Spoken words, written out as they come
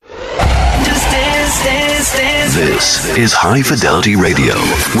This is High Fidelity Radio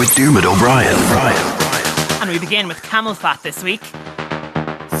with Diarmuid O'Brien. And we begin with Camel Fat this week.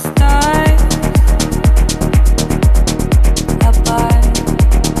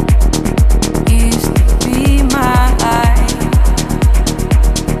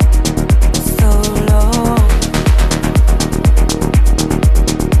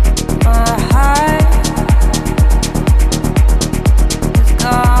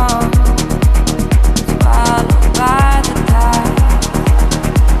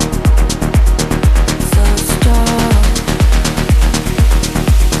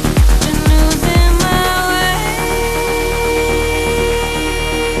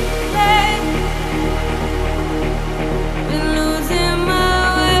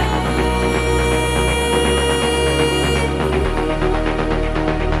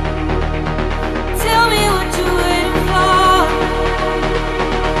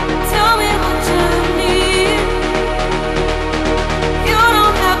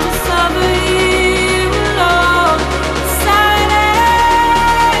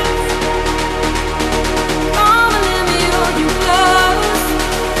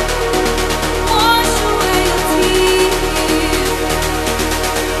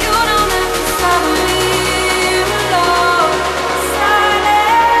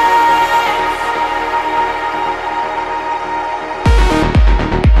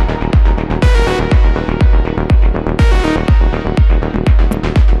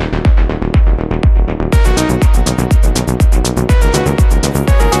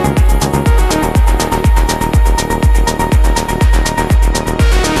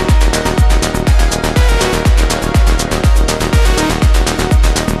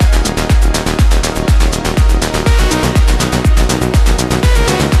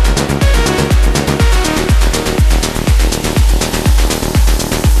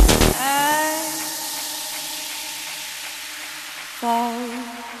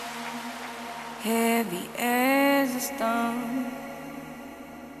 Heavy as a stone,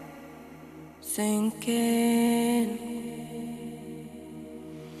 sinking.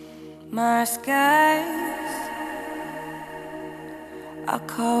 My skies are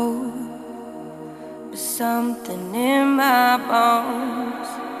cold, but something in my bones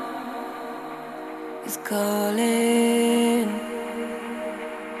is calling.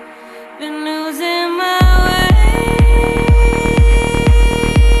 Been losing my way.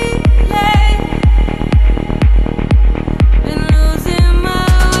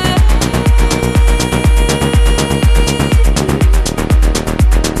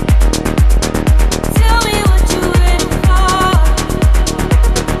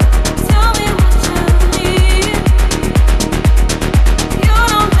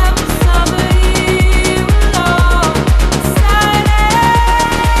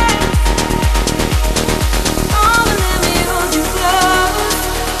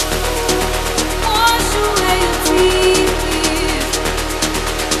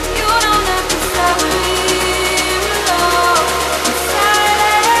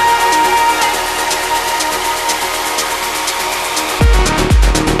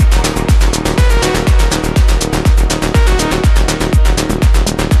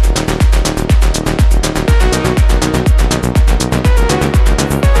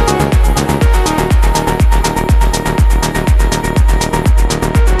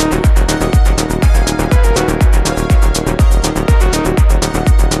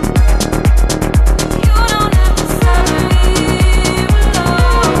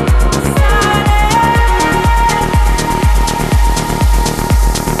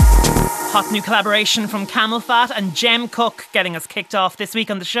 New collaboration from Camel Fat and Jem Cook getting us kicked off this week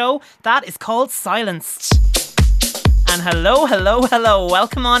on the show. That is called Silenced. And hello,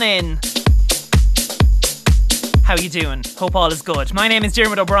 welcome on in. How you doing? Hope all is good. My name is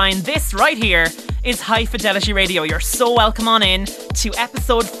Diarmuid O'Brien. This right here is High Fidelity Radio. You're so welcome on in to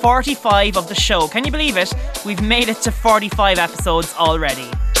episode 45 of the show. Can you believe it? We've made it to 45 episodes already.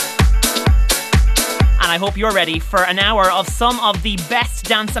 And I hope you're ready for an hour of some of the best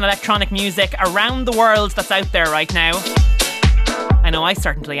dance and electronic music around the world that's out there right now. I know I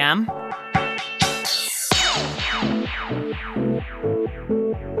certainly am.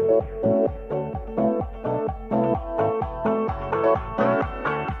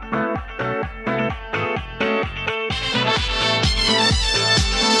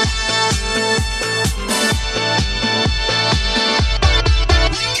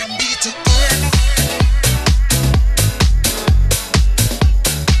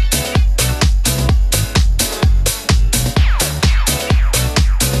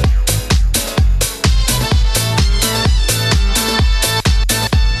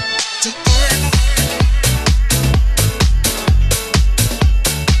 To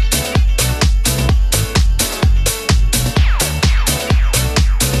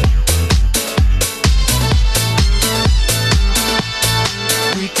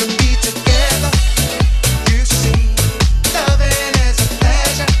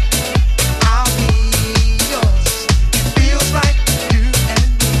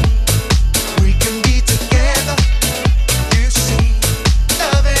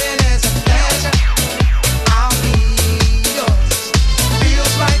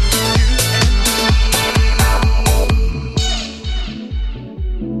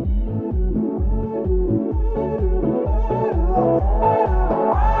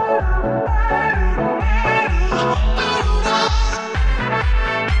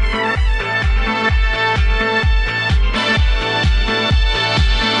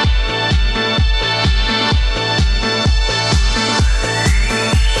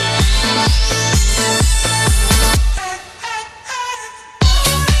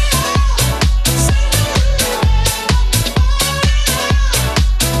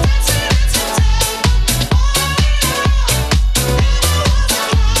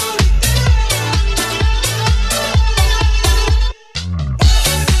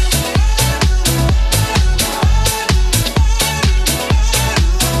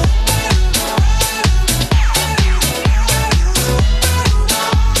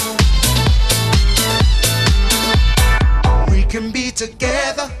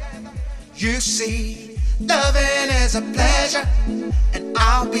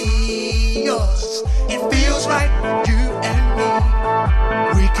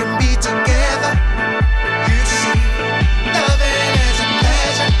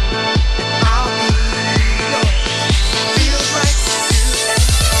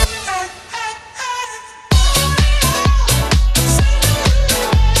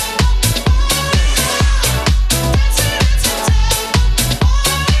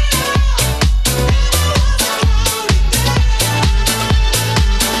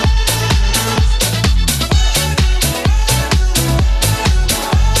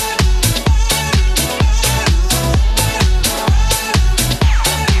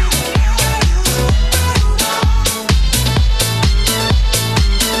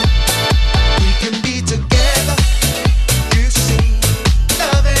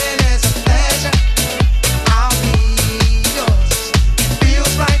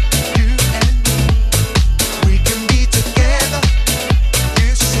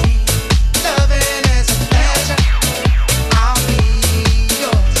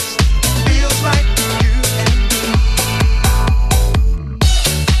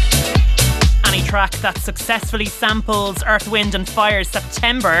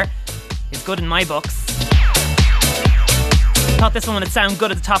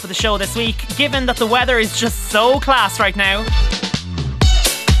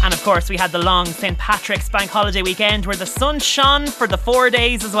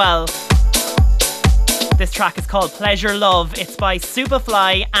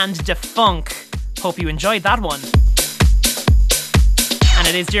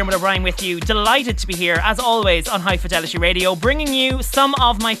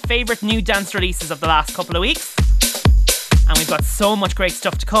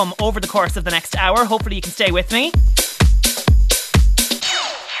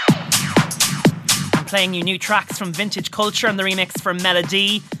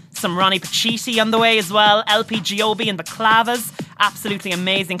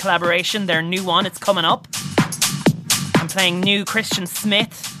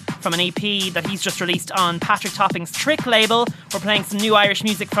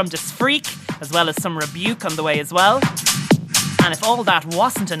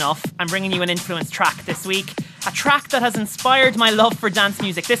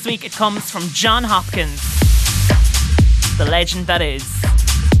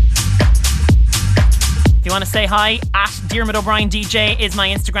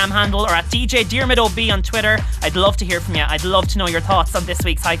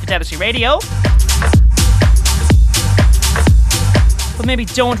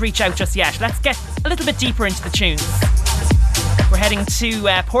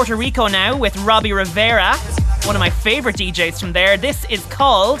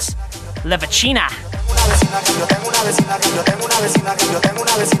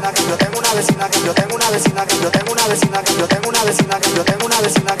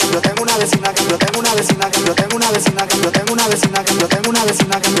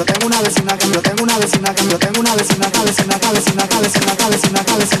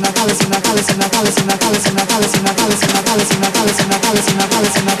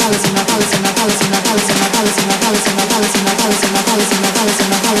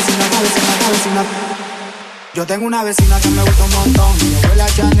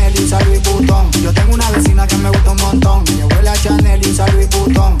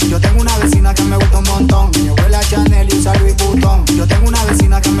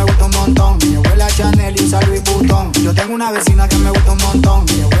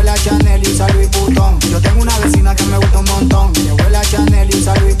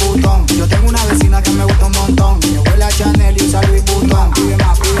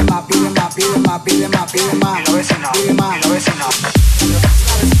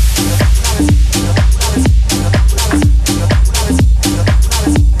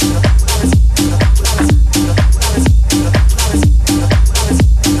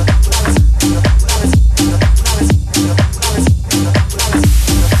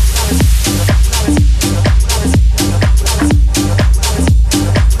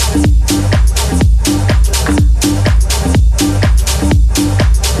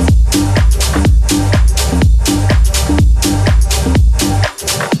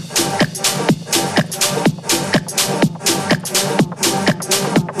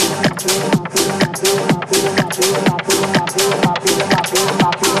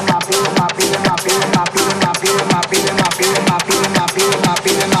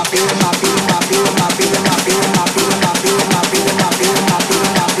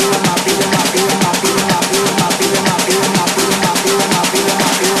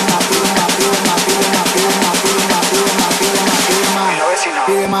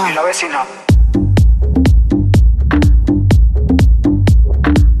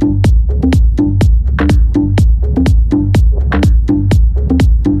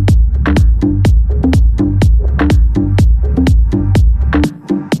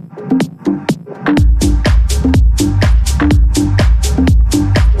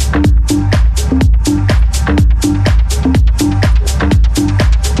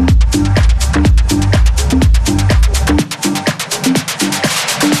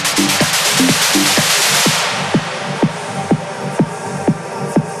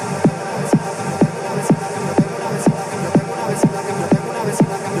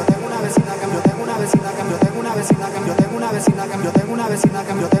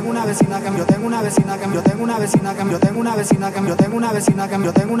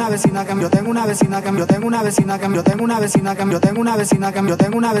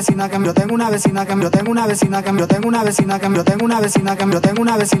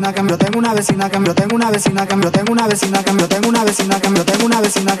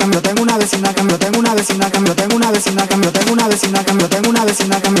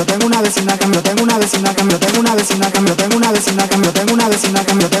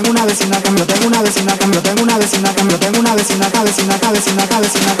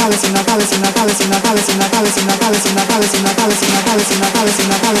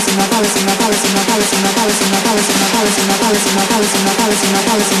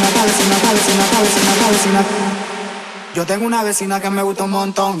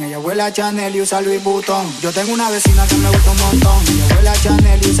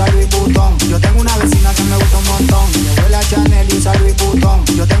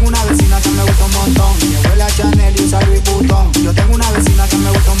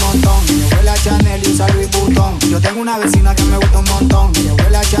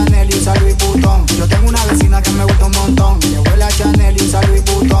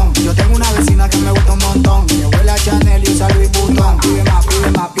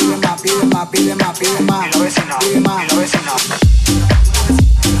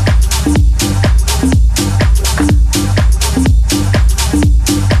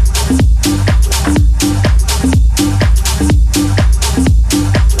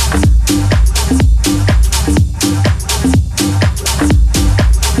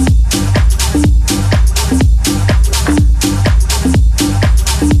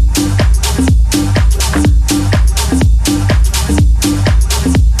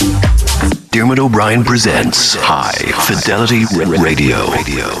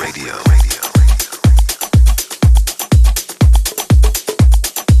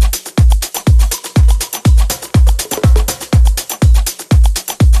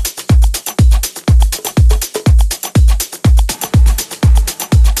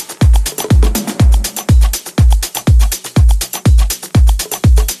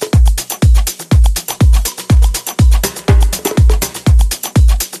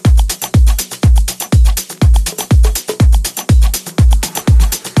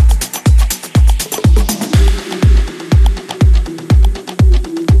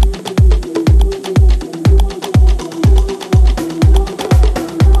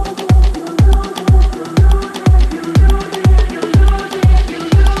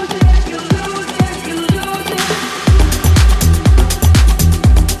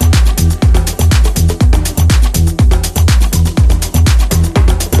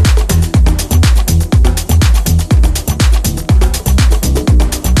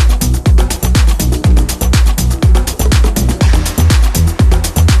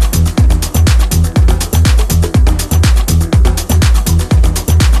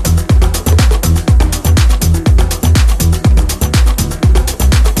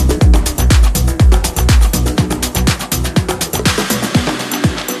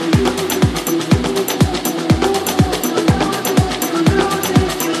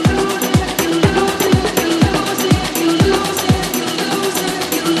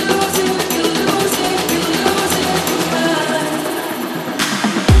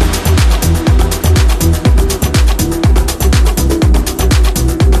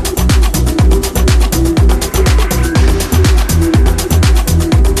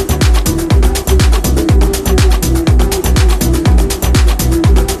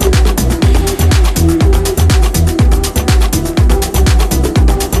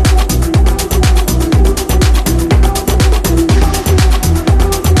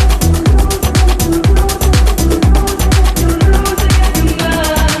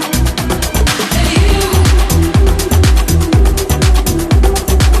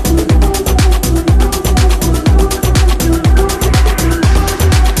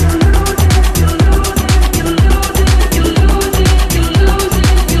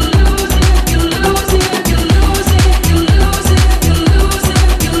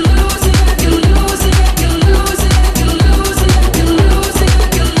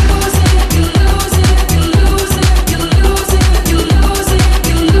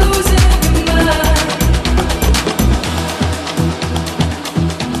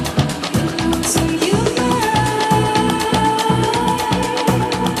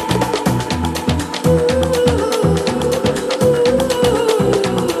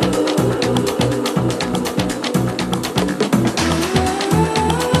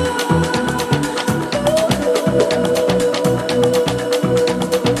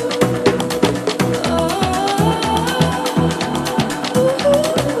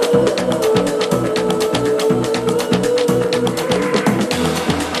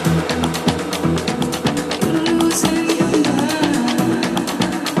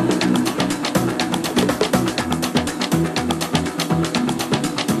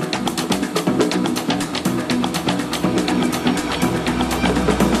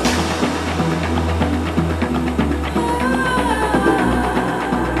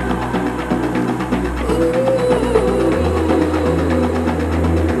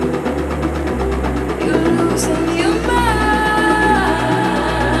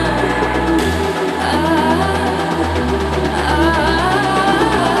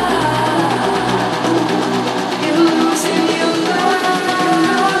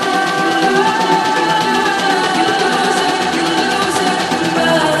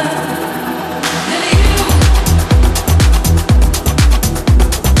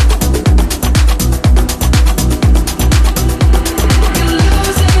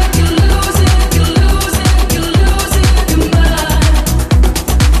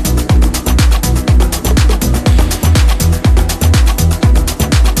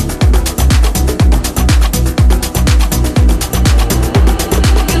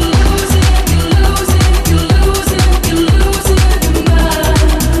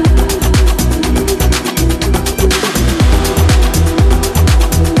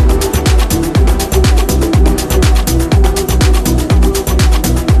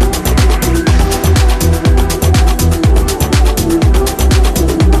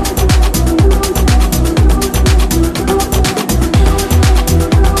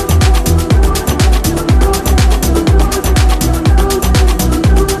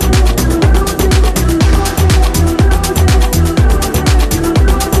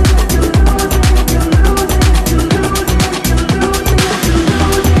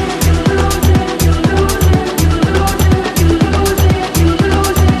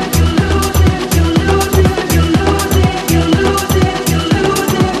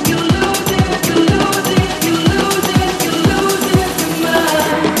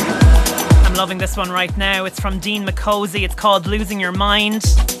this one right now. It's from Dean McCosey. It's called Losing Your Mind.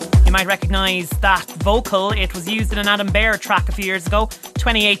 You might recognise that vocal. It was used in an Adam Bear track a few years ago.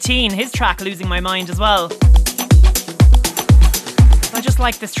 2018, his track Losing My Mind as well. I just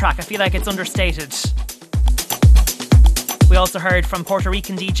like this track. I feel like it's understated. We also heard from Puerto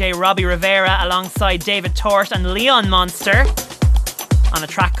Rican DJ Robbie Rivera alongside David Tort and Leon Monster on a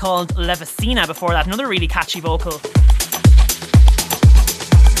track called La Vecina before that. Another really catchy vocal.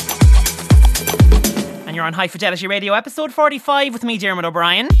 And you're on High Fidelity Radio, episode 45 with me, Diarmuid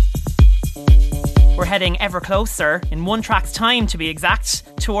O'Brien. We're heading ever closer, in one track's time to be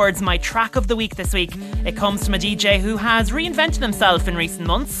exact, towards my track of the week this week. It comes from a DJ who has reinvented himself in recent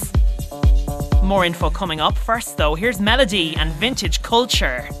months. More info coming up. First though, here's Melody and Vintage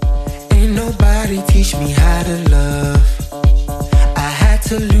Culture. Ain't nobody teach me how to love. I had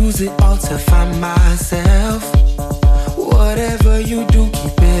to lose it all to find myself. Whatever you do,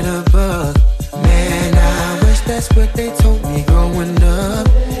 keep it above. Man, I wish that's what they told me growing up.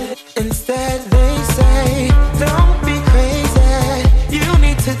 Instead they say, don't be crazy. You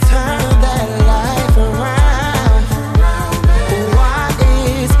need to turn that life around. Why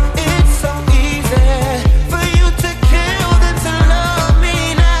is it so easy for you to kill than to love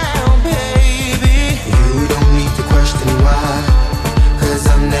me now, baby? You don't need to question why, 'cause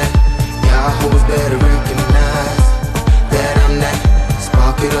I'm that. Y'all hoes better recognize that I'm that.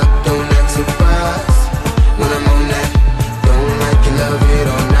 Spark it up, don't act surprised when I'm on that. Don't like it, love it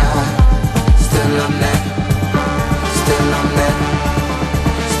or not. Still I'm that. Still I'm that.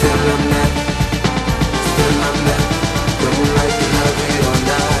 Still I'm that. Still I'm that. Don't like it, love it or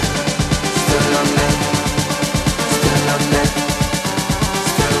not. Still I'm that. Still I'm that.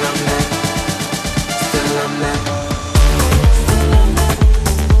 Still I'm that. Still I'm that.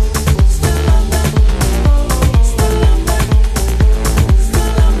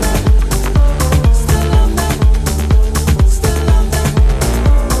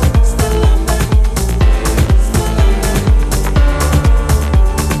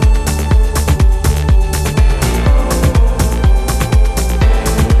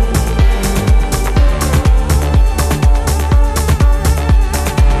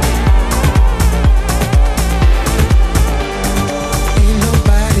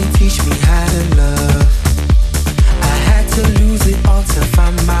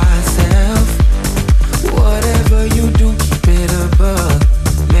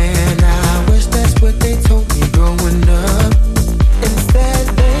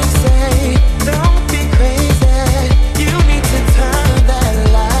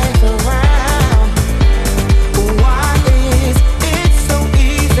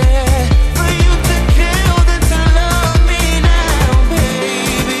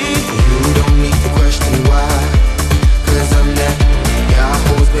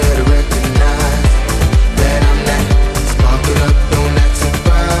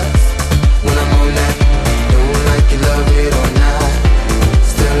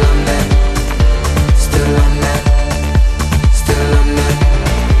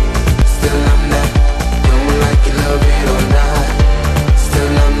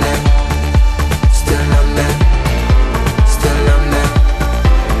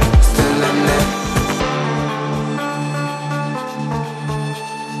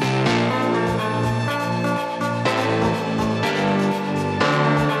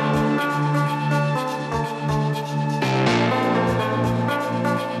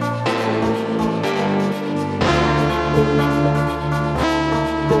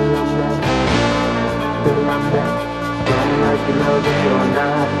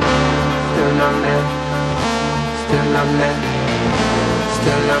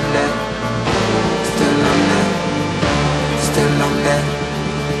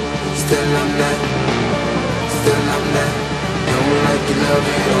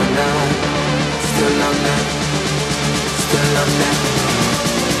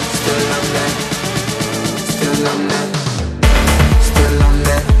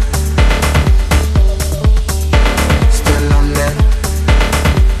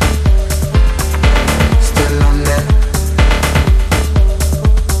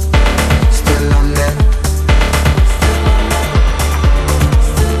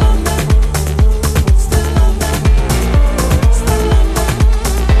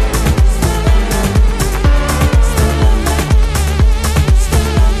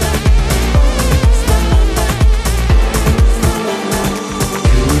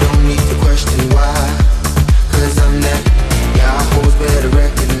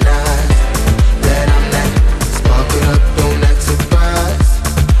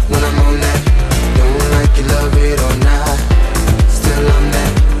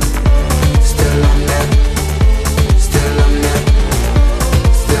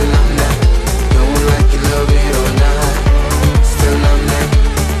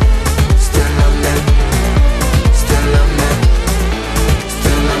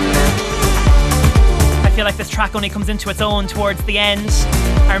 track only comes into its own towards the end.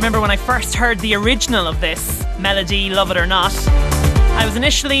 I remember when I first heard the original of this melody, Love It or Not, I was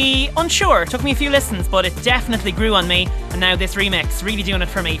initially unsure. It took me a few listens, but it definitely grew on me. And now this remix, really doing it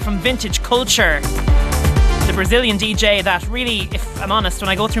for me. From Vintage Culture, the Brazilian DJ that really, if I'm honest, when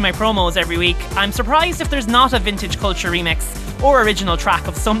I go through my promos every week, I'm surprised if there's not a Vintage Culture remix or original track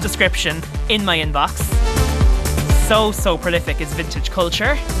of some description in my inbox. So prolific is Vintage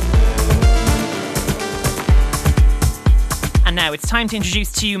Culture. And now it's time to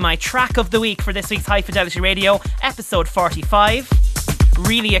introduce to you my track of the week for this week's High Fidelity Radio, episode 45.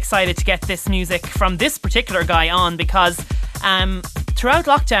 Really excited to get this music from this particular guy on because throughout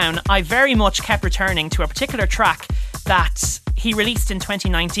lockdown I very much kept returning to a particular track that he released in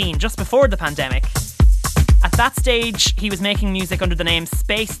 2019, just before the pandemic. At that stage he was making music under the name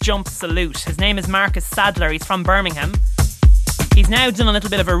Space Jump Salute. His name is Marcus Sadler, he's from Birmingham. He's now done a little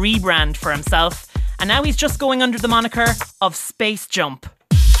bit of a rebrand for himself, and now he's just going under the moniker of Space Jump.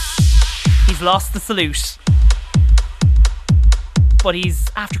 He's lost the salute, but he's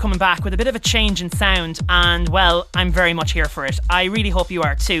after coming back with a bit of a change in sound, and well, I'm very much here for it. I really hope you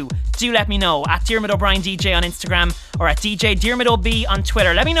are too. Do let me know at Diarmid O'Brien DJ on Instagram or at DJ Diarmid OB on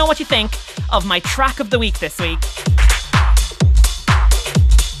Twitter. Let me know what you think of my track of the week this week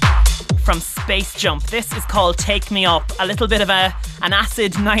from Space Jump. This is called Take Me Up. A little bit of an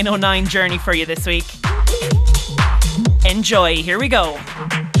acid 909 journey for you this week. Enjoy. Here we go.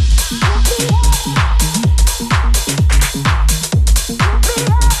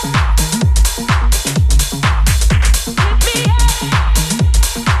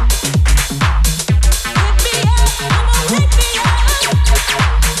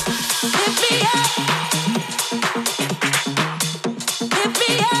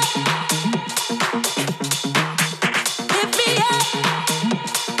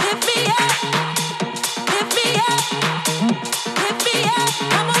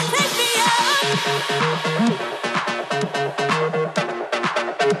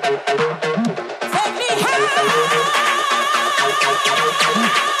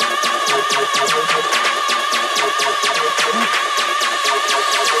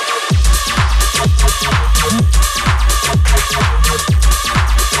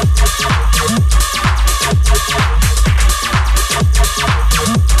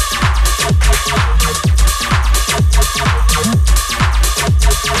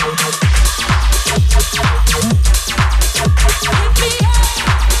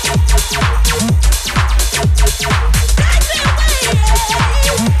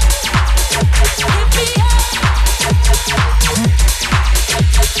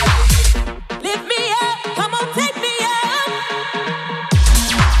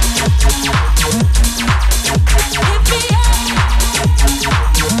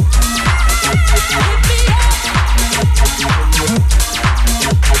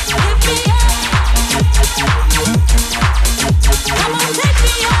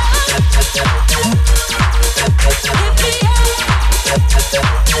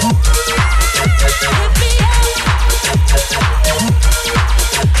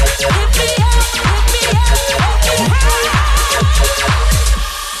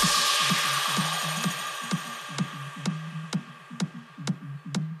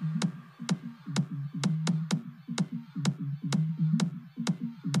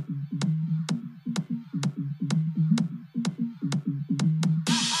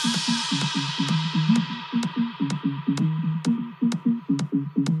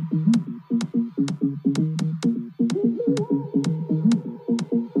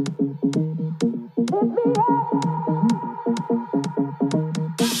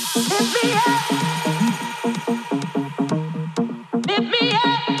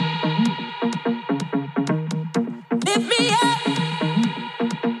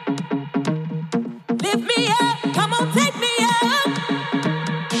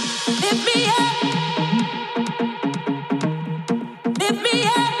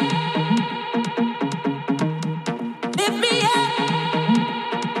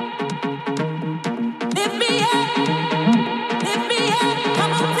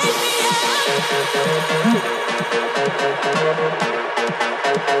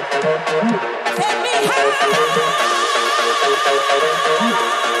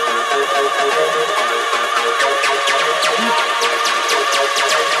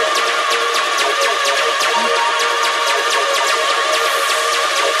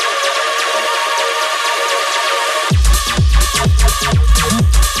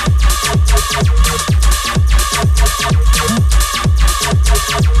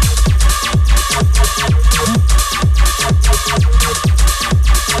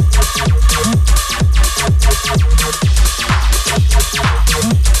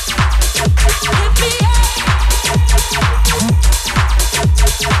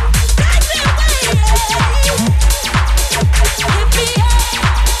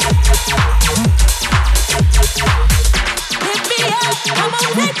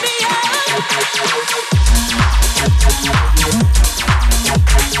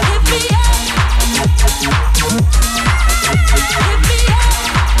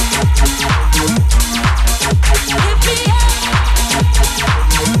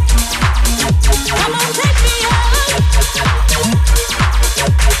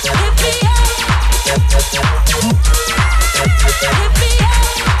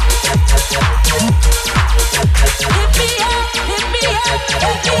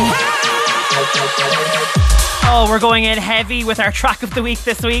 going in heavy with our track of the week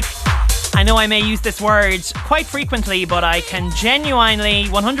this week. I know I may use this word quite frequently, but I can genuinely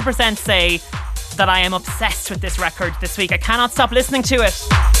 100% say that I am obsessed with this record this week. I cannot stop listening to it.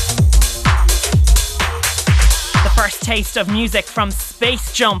 The first taste of music from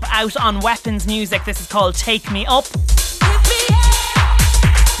Space Jump out on Weapons Music. This is called Take Me Up.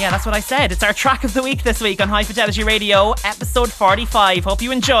 Yeah, that's what I said. It's our track of the week this week on High Fidelity Radio, episode 45. Hope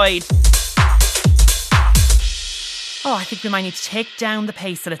you enjoyed. Oh, I think we might need to take down the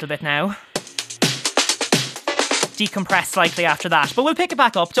pace a little bit now. Decompress slightly after that, but we'll pick it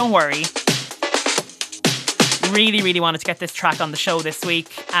back up, don't worry. Really wanted to get this track on the show this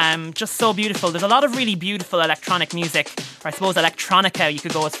week. Just so beautiful. There's a lot of really beautiful electronic music, or I suppose electronica, you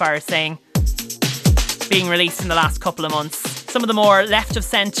could go as far as saying, being released in the last couple of months. Some of the more left of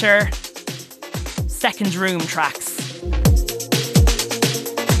centre, second room tracks.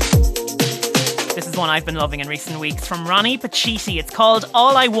 This is one I've been loving in recent weeks from Ronnie Pachiti. It's called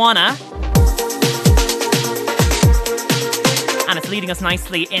All I Wanna. And it's leading us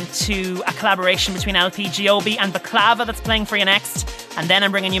nicely into a collaboration between LPGOB and Baklava that's playing for you next. And then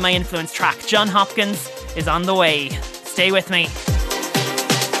I'm bringing you my influence track. John Hopkins is on the way. Stay with me.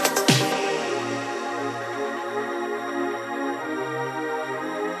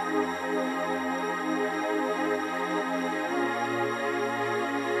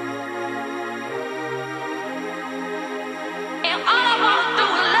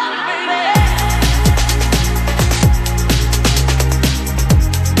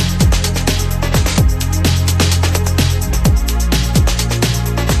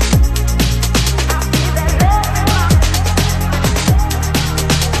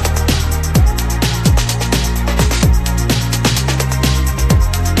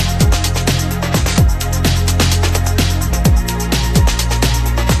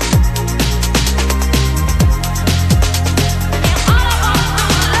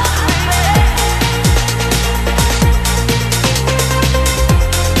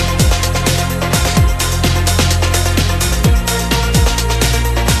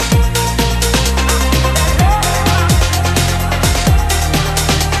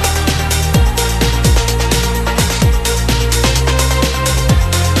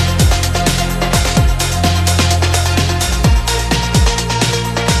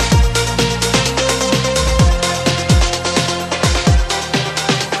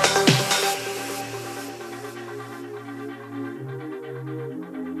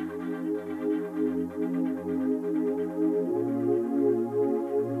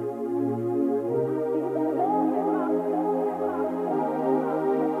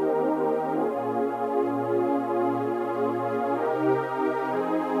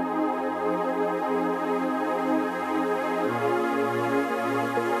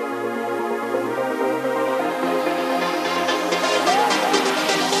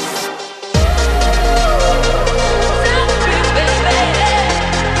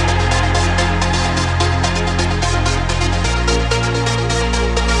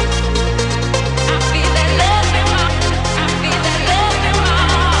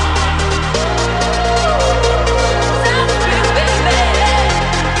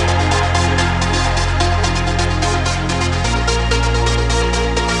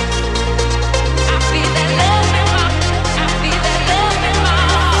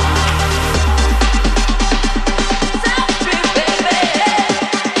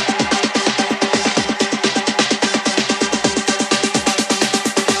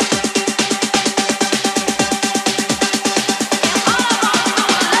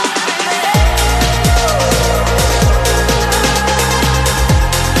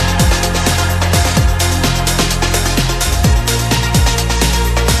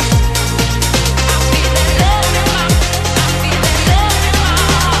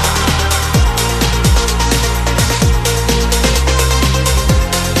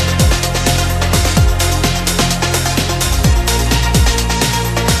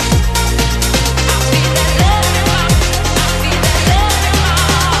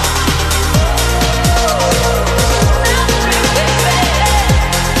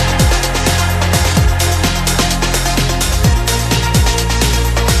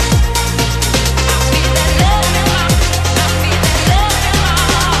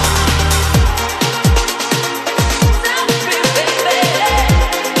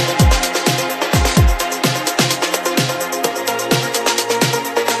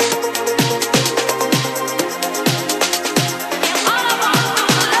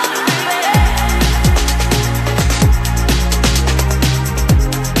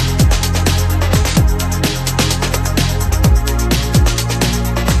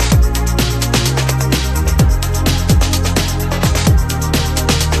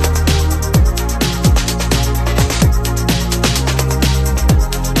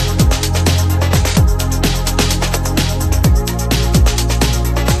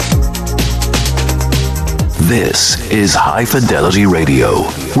 This is High Fidelity Radio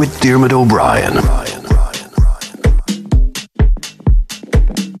with Diarmuid O'Brien.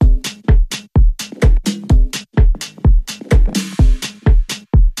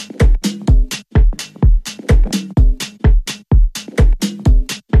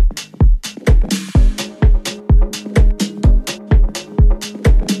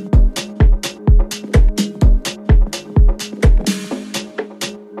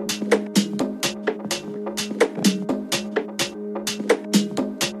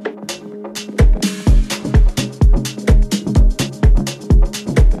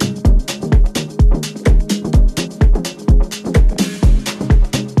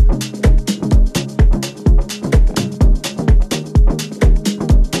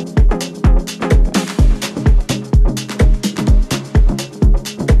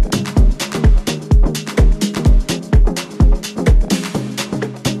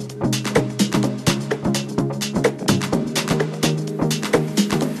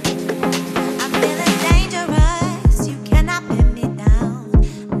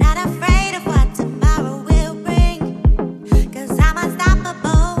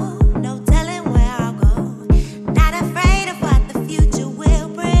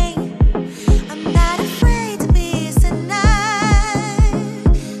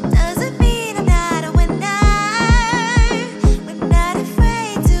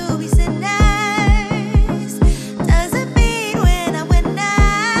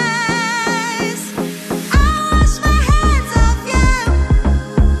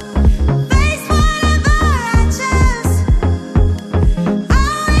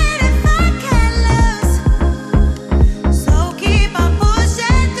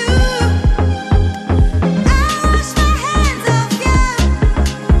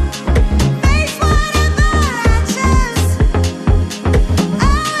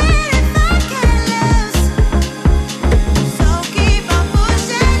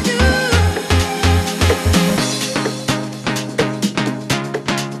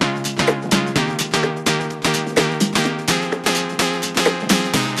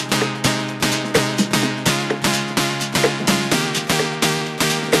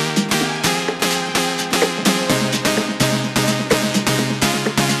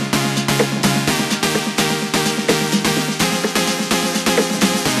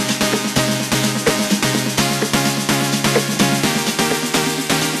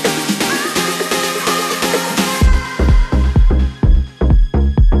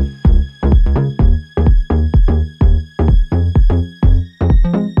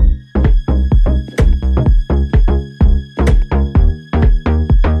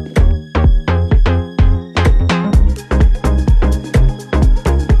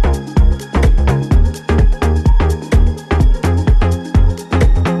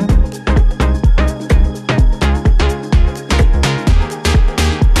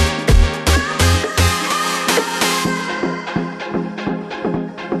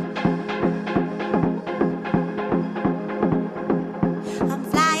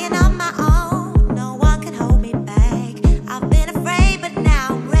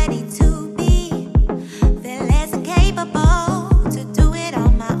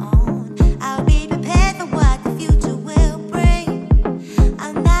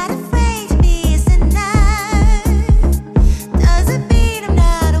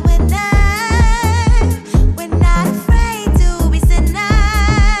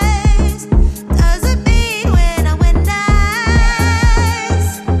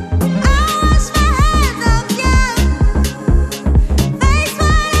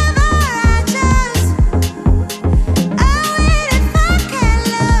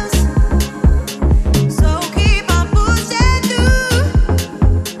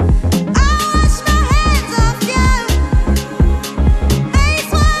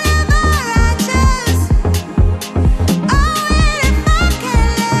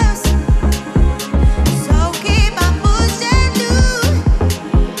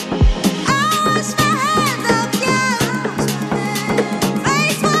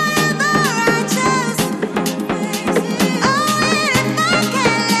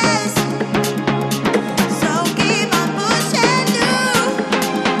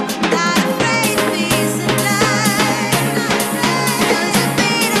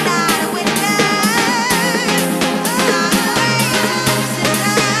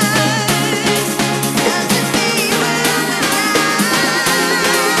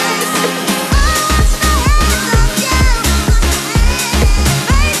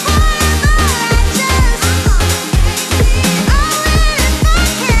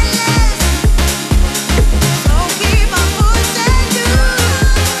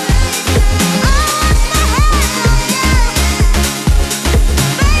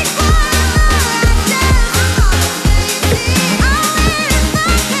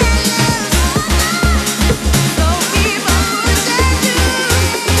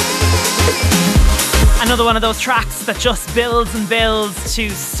 Another one of those tracks that just builds and builds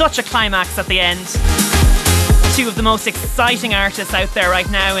to such a climax at the end. Two of the most exciting artists out there right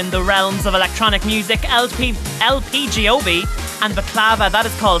now in the realms of electronic music, LPGOB and Baklava. That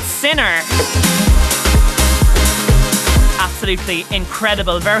is called Sinner. Absolutely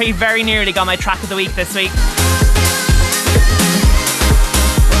incredible. Very, very nearly got my track of the week this week.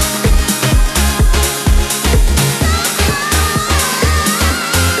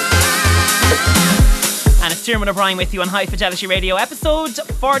 And it's Dermot O'Brien with you on High Fidelity Radio, episode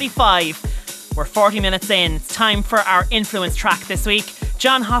 45. We're 40 minutes in. It's time for our influence track this week.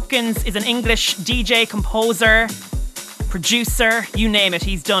 John Hopkins is an English DJ, composer, producer, you name it,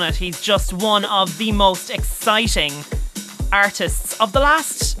 he's done it. He's just one of the most exciting artists of the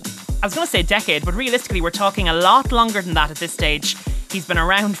last, I was going to say decade, but realistically we're talking a lot longer than that at this stage. He's been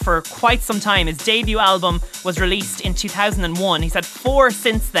around for quite some time. His debut album was released in 2001. He's had 4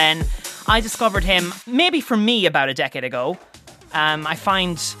 since then. I discovered him, maybe for me, about a decade ago. I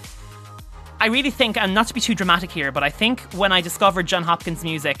really think, and not to be too dramatic here, but I think when I discovered John Hopkins'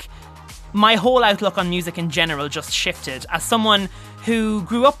 music, my whole outlook on music in general just shifted. As someone who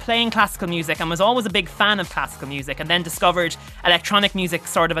grew up playing classical music and was always a big fan of classical music and then discovered electronic music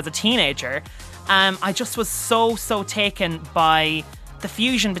sort of as a teenager, I just was so taken by the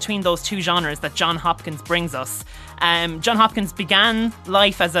fusion between those two genres that John Hopkins brings us. John Hopkins began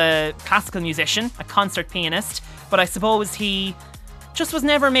life as a classical musician, a concert pianist, but I suppose he just was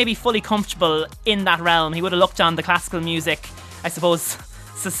never maybe fully comfortable in that realm. He would have looked on the classical music, I suppose,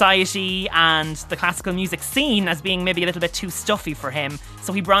 society and the classical music scene as being maybe a little bit too stuffy for him.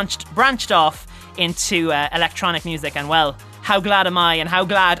 So he branched off into electronic music, and well, how glad am I and how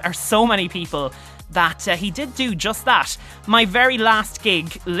glad are so many people that he did do just that. My very last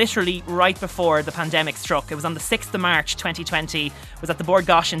gig, literally right before the pandemic struck, it was on the 6th of March 2020, was at the Bord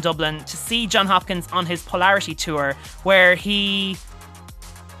Gáis in Dublin to see John Hopkins on his Polarity tour, where he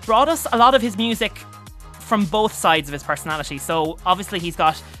brought us a lot of his music from both sides of his personality. So obviously he's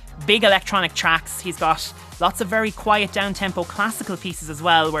got big electronic tracks, he's got lots of very quiet down-tempo classical pieces as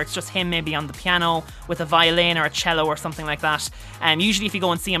well, where it's just him maybe on the piano with a violin or a cello or something like that. Usually if you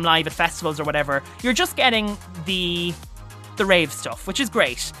go and see him live at festivals or whatever, you're just getting the rave stuff, which is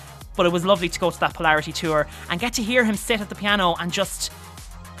great. But it was lovely to go to that Polarity tour and get to hear him sit at the piano and just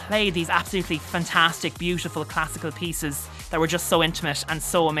play these absolutely fantastic, beautiful classical pieces that were just so intimate and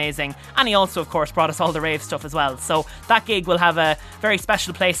so amazing. And he also, of course, brought us all the rave stuff as well. So that gig will have a very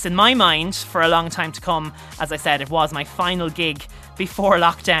special place in my mind for a long time to come. As I said, it was my final gig before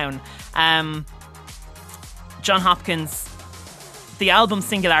lockdown. John Hopkins, the album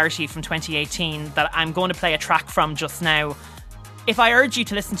Singularity from 2018 that I'm going to play a track from just now. If I urge you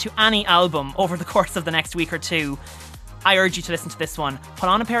to listen to any album over the course of the next week or two, I urge you to listen to this one. Put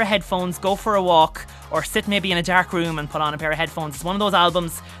on a pair of headphones, go for a walk, or sit maybe in a dark room and put on a pair of headphones. It's one of those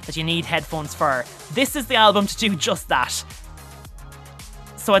albums that you need headphones for. This is the album to do just that.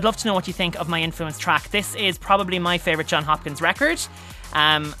 So I'd love to know what you think of my influence track. This is probably my favourite John Hopkins record,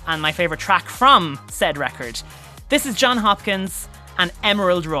 and my favourite track from said record. This is John Hopkins and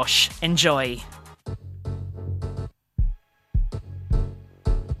Emerald Rush. Enjoy.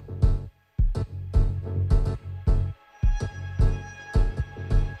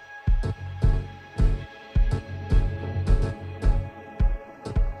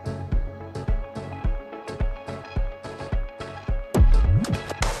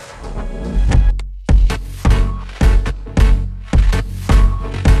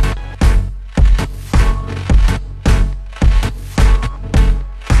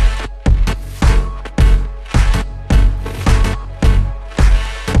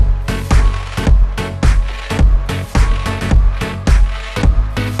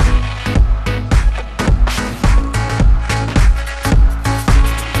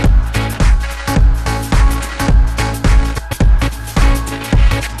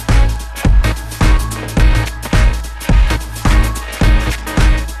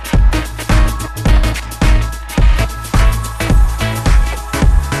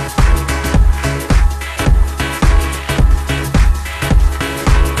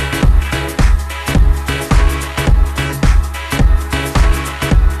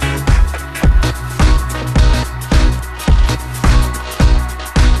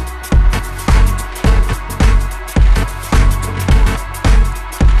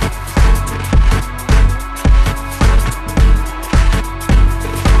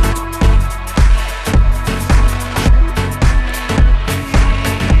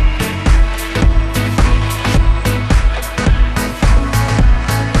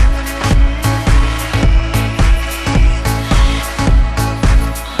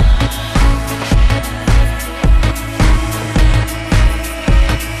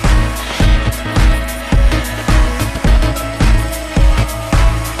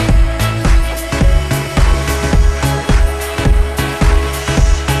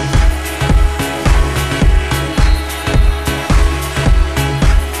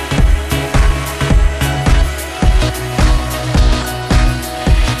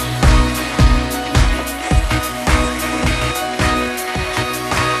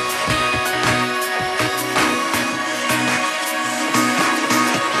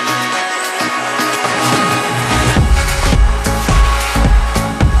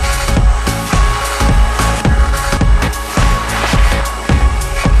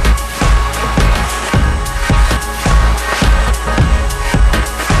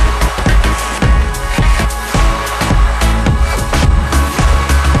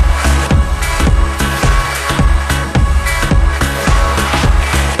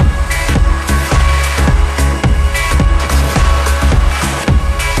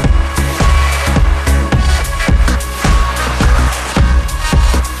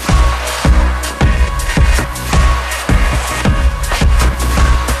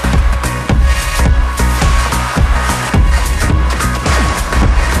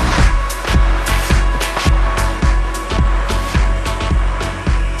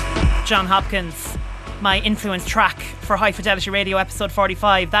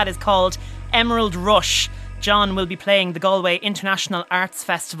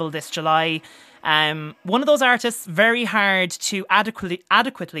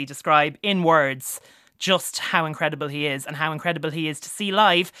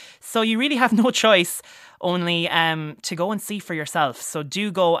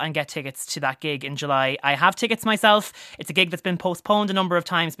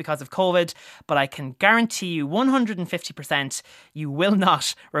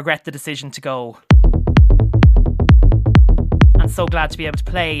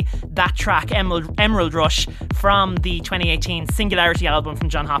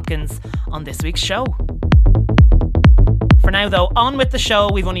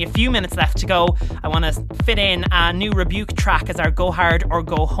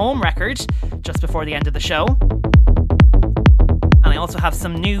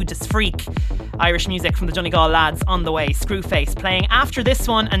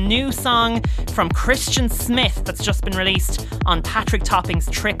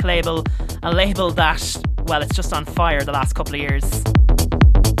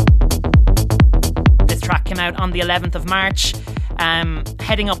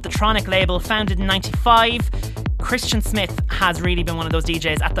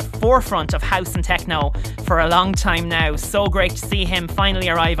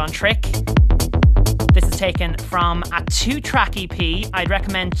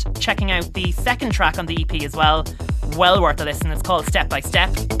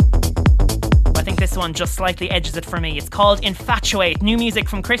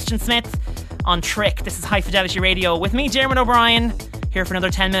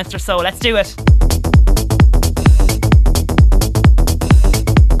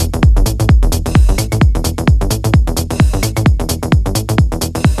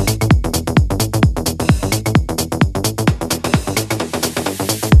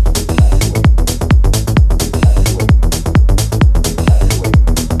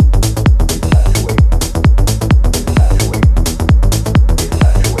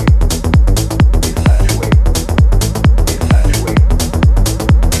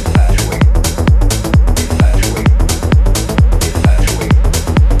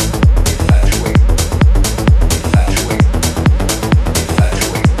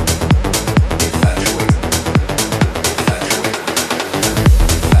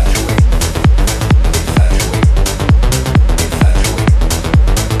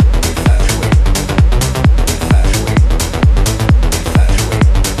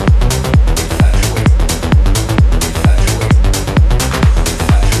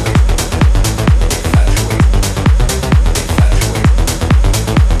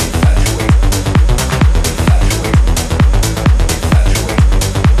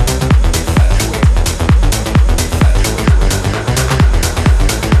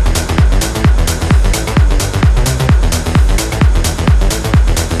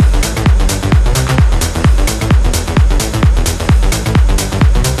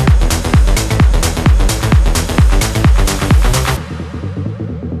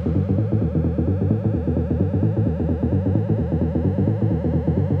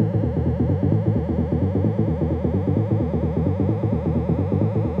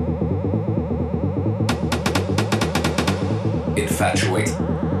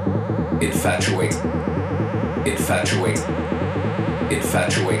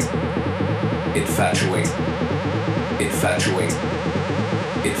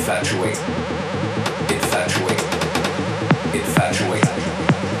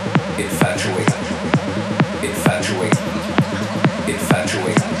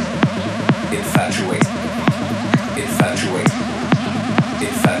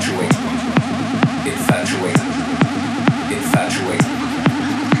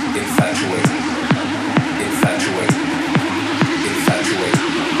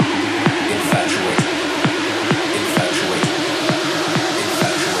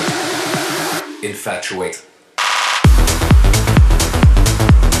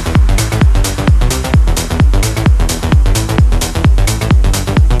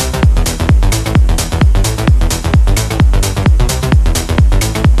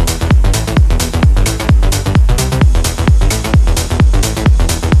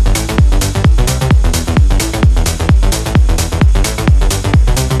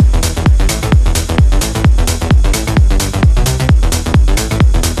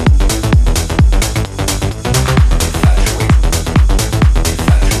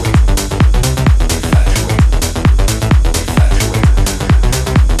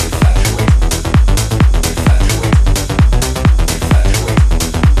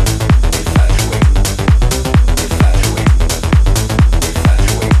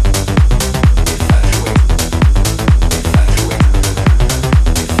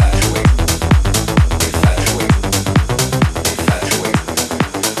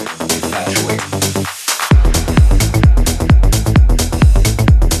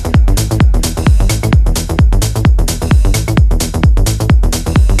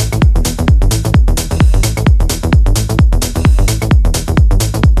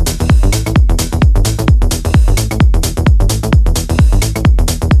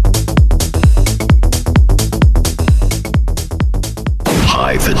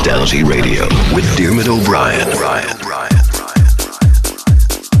 High Fidelity Radio with Dermot O'Brien.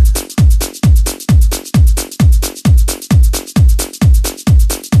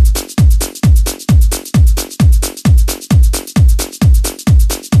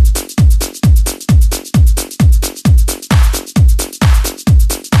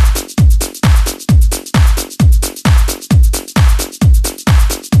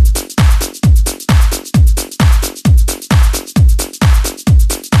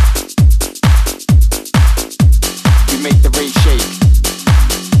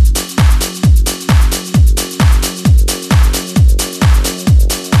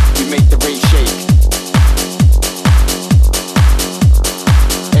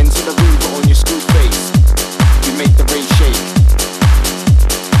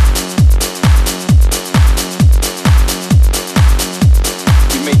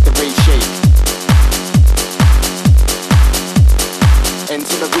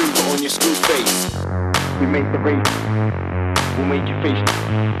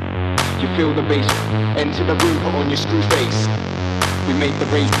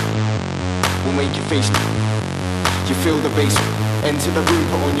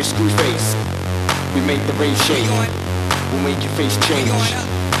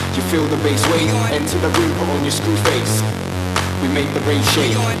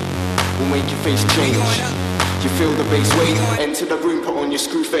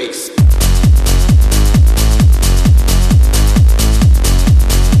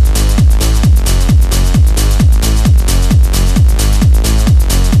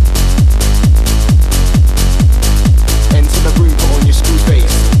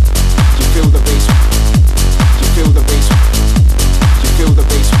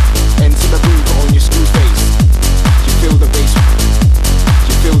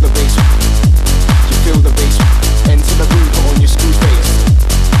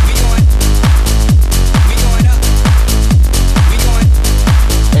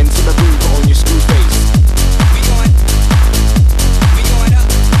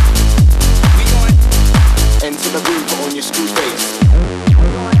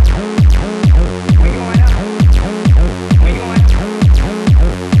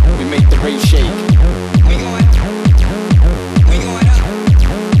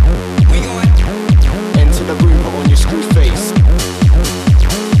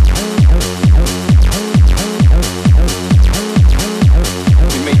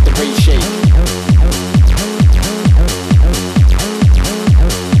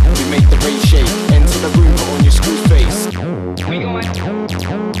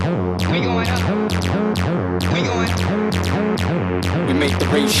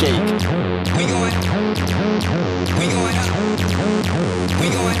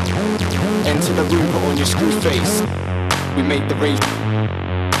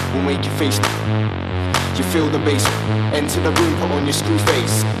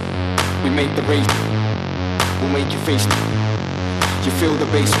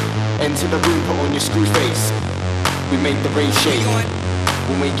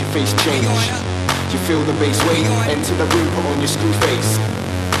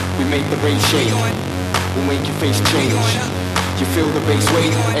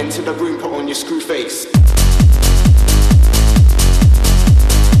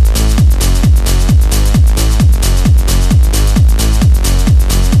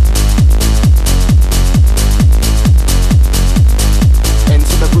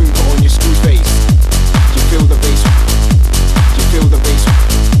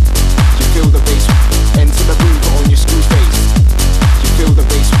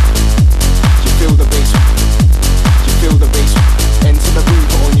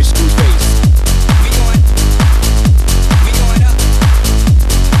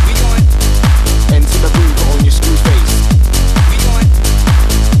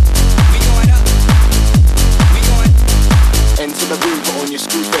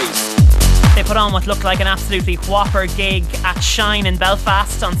 Looked like an absolutely whopper gig at Shine in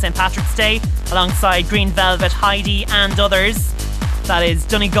Belfast on St. Patrick's Day alongside Green Velvet, Heidi and others. That is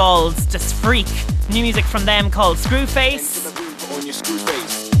Donegal's Just Freak. New music from them called Screwface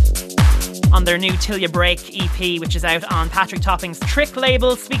on their new Till You Break EP, which is out on Patrick Topping's Trick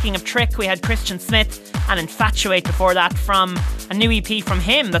label. Speaking of Trick, we had Christian Smith and Infatuate before that from a new EP from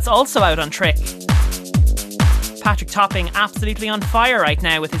him that's also out on Trick. Patrick Topping absolutely on fire right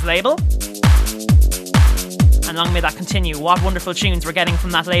now with his label. And long may that continue. What wonderful tunes we're getting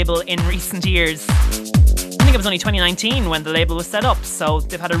from that label in recent years. I think it was only 2019 when the label was set up, so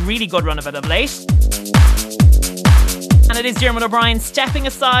they've had a really good run of it of late. And it is Diarmuid O'Brien stepping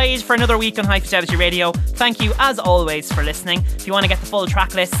aside for another week on High Fidelity Radio. Thank you, as always, for listening. If you want to get the full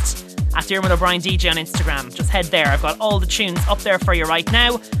track list, at Diarmuid O'Brien DJ on Instagram, just head there. I've got all the tunes up there for you right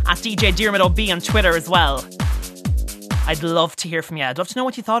now. At DJ Diarmuid OB on Twitter as well. I'd love to hear from you. I'd love to know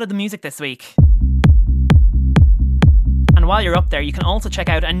what you thought of the music this week. And while you're up there, you can also check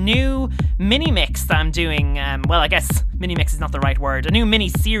out a new mini mix that I'm doing. Well, I guess mini mix is not the right word. A new mini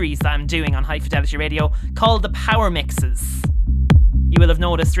series that I'm doing on High Fidelity Radio called the Power Mixes. You will have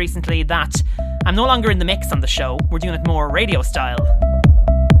noticed recently that I'm no longer in the mix on the show. We're doing it more radio style.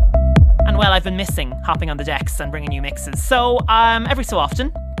 And well, I've been missing hopping on the decks and bringing you mixes. So every so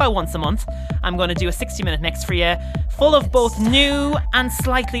often, about once a month, I'm going to do a 60-minute mix for you, full of both new and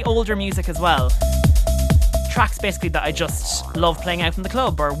slightly older music as well. Tracks basically that I just love playing out in the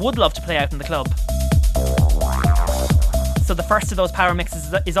club, or would love to play out in the club. So the first of those power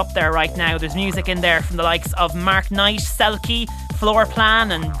mixes is up there right now. There's music in there from the likes of Mark Knight, Selkie, Floor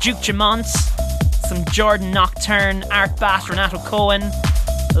Plan and Duke Jamont, some Jordan Nocturne, Art Bat, Renato Cohen.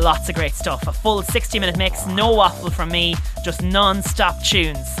 Lots of great stuff. A full 60-minute mix, no waffle from me, just non-stop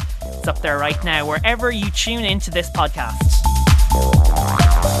tunes. It's up there right now, wherever you tune into this podcast.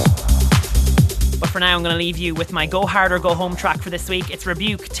 But for now, I'm going to leave you with my Go Hard or Go Home track for this week. It's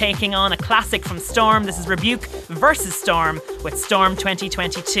Rebuke taking on a classic from Storm. This is Rebuke versus Storm with Storm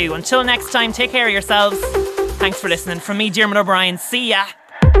 2022. Until next time, take care of yourselves. Thanks for listening. From me, Diarmuid O'Brien. See ya.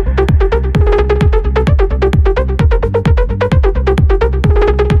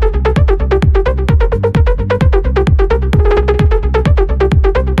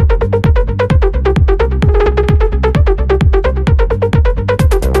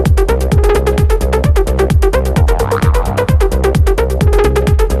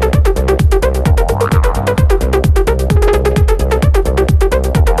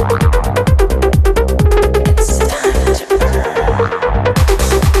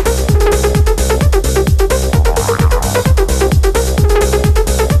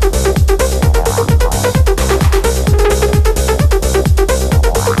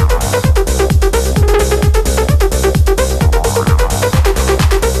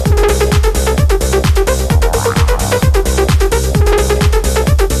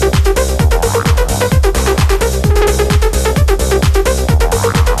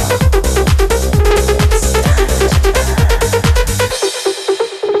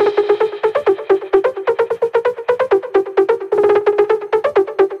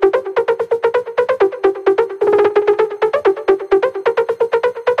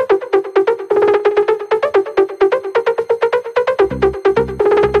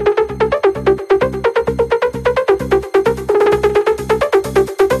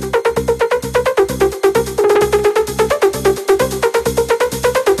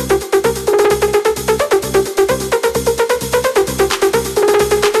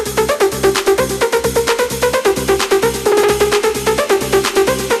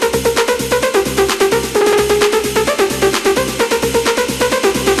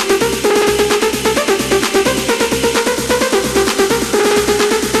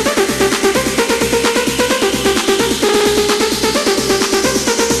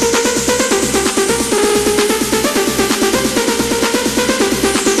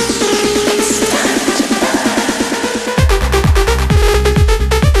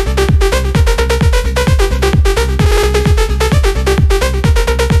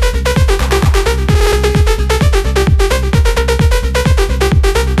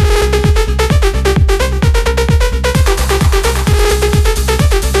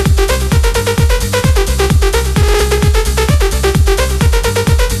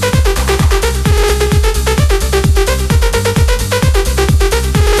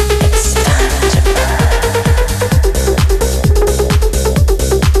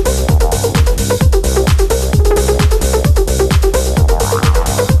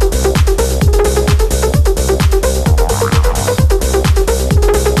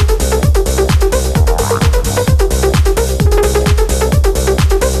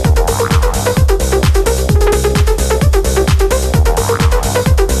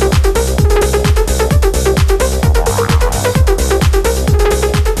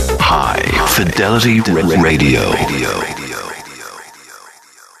 Fidelity Radio.